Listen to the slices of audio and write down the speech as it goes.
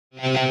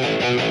Yeah,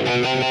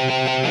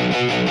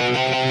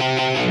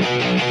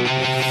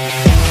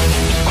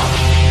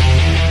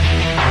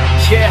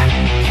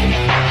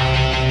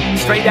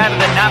 straight out of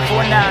the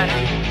 949.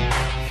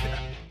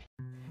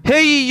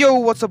 Hey yo,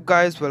 what's up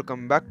guys,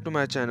 welcome back to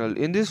my channel.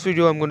 In this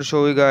video I'm going to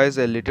show you guys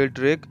a little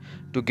trick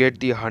to get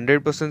the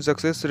 100%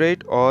 success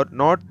rate, or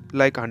not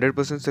like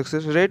 100%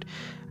 success rate.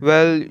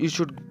 Well, you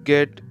should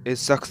get a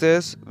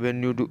success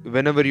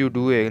whenever you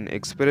do an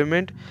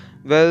experiment.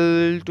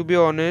 Well, to be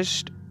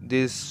honest,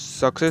 this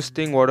success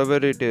thing, whatever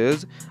it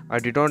is, I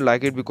did not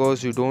like it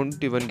because you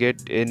don't even get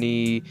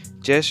any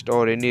chest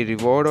or any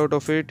reward out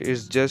of it.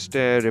 It's just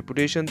a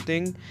reputation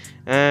thing,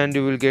 and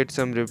you will get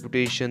some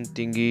reputation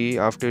thingy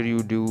after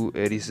you do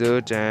a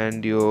research,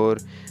 and your,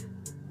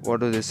 what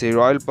do they say,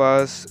 royal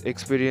pass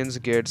experience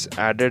gets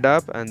added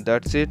up, and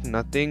that's it.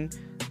 Nothing.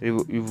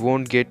 You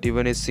won't get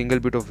even a single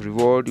bit of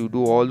reward. You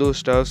do all those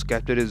stuffs,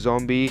 capture a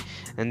zombie,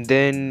 and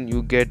then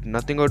you get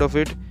nothing out of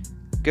it.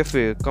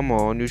 Cafe, come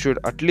on, you should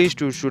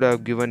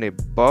have given a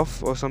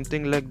buff or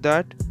something like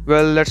that.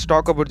 Well, let's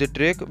talk about the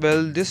trick.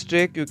 Well, this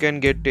trick you can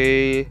get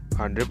a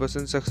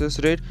 100% success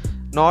rate.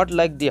 Not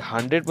like the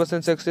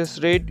 100%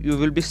 success rate, you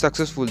will be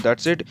successful,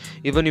 that's it.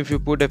 Even if you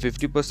put a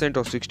 50%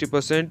 or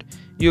 60%,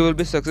 you will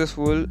be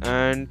successful.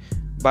 And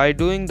by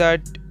doing that,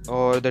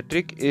 or the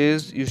trick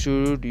is, you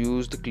should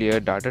use the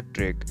clear data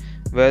trick.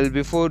 Well,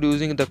 before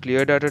using the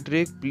clear data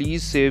trick,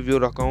 please save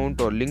your account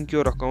or link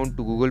your account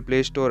to Google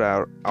Play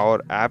Store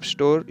or App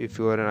Store if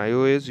you are an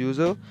iOS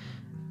user.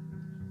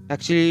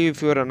 Actually,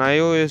 if you are an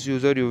iOS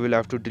user, you will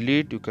have to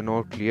delete, you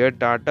cannot clear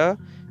data.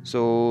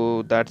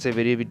 So that's a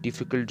very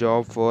difficult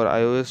job for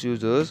iOS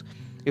users.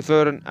 If you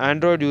are an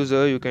Android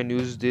user, you can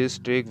use this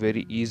trick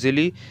very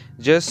easily.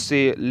 Just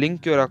say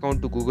link your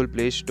account to Google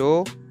Play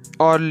Store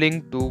or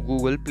link to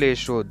Google Play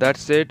Store,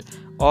 that's it.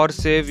 Or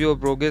save your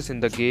progress in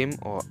the game,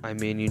 or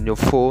in your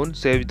phone.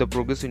 Save the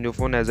progress in your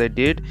phone, as I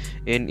did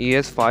in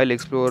ES File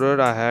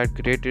Explorer. I had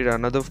created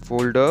another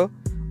folder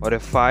or a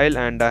file,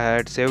 and I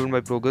had saved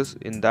my progress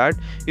in that.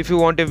 If you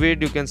want a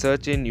video, you can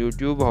search in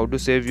YouTube how to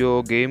save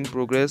your game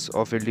progress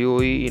of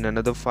LDOE in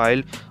another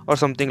file or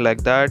something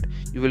like that.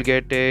 You will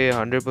get a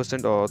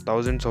 100% or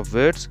thousands of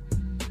words.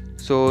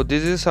 So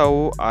this is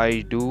how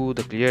I do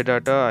the clear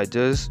data.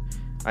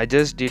 I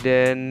just did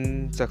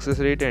an success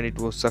rate and it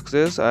was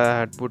success. I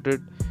had put it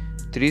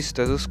 3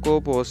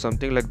 stethoscope or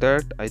something like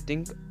that. I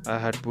think I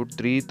had put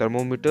 3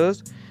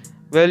 thermometers.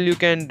 Well, you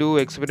can do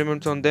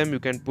experiments on them. You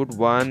can put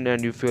 1,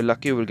 and if you're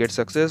lucky you will get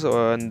success,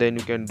 and then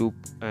you can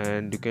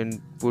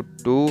put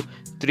 2,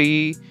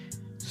 3.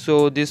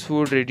 So this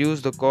would reduce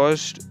the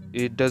cost.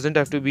 It doesn't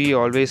have to be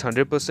always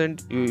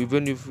 100%.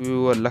 Even if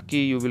you are lucky,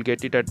 you will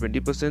get it at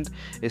 20%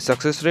 a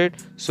success rate.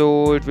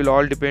 So it will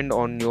all depend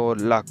on your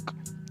luck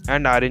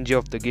and RNG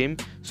of the game.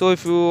 So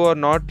if you are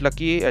not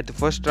lucky at the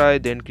first try,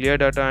 then clear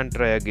data and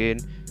try again.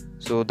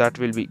 So that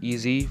will be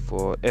easy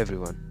for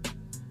everyone.